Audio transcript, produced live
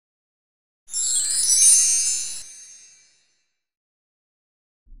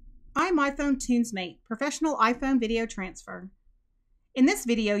I'm iPhone TunesMate, professional iPhone video transfer. In this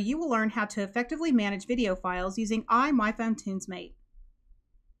video, you will learn how to effectively manage video files using iPhone TunesMate.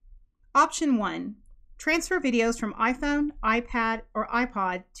 Option 1. Transfer videos from iPhone, iPad, or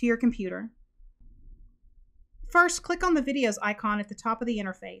iPod to your computer. First, click on the Videos icon at the top of the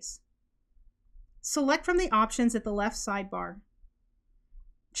interface. Select from the options at the left sidebar.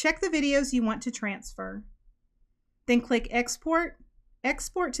 Check the videos you want to transfer. Then click Export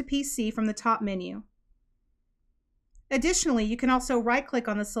to PC from the top menu. Additionally, you can also right-click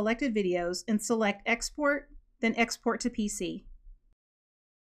on the selected videos and select Export, then Export to PC.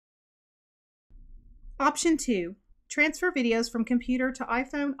 Option 2. Transfer videos from computer to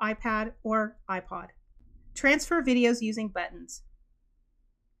iPhone, iPad, or iPod. Transfer videos using buttons.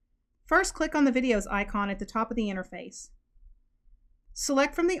 First, click on the Videos icon at the top of the interface.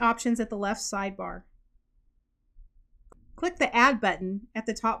 Select from the options at the left sidebar. Click the Add button at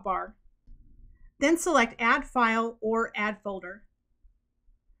the top bar. Then select Add File or Add Folder.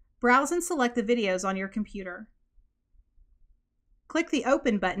 Browse and select the videos on your computer. Click the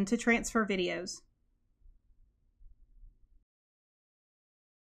Open button to transfer videos.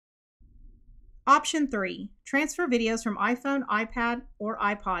 Option 3. Transfer videos from iPhone, iPad, or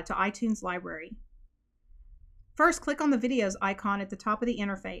iPod to iTunes Library. First, click on the Videos icon at the top of the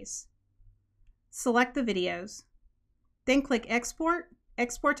interface. Select the videos. Then click Export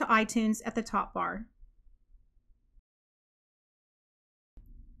to iTunes at the top bar.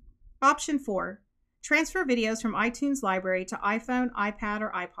 Option 4. Transfer videos from iTunes Library to iPhone, iPad,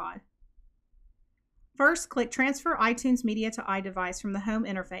 or iPod. First, click Transfer iTunes Media to iDevice from the Home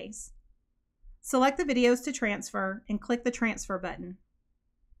interface. Select the videos to transfer and click the Transfer button.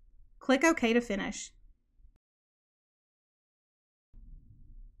 Click OK to finish.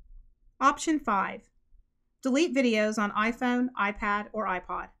 Option 5. Delete videos on iPhone, iPad, or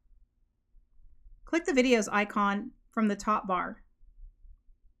iPod. Click the Videos icon from the top bar.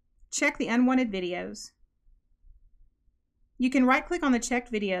 Check the unwanted videos. You can right-click on the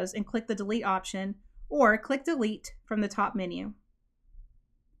checked videos and click the Delete option, or click Delete from the top menu.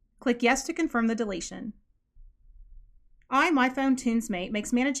 Click Yes to confirm the deletion. iPhone TunesMate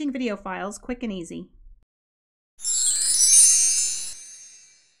makes managing video files quick and easy.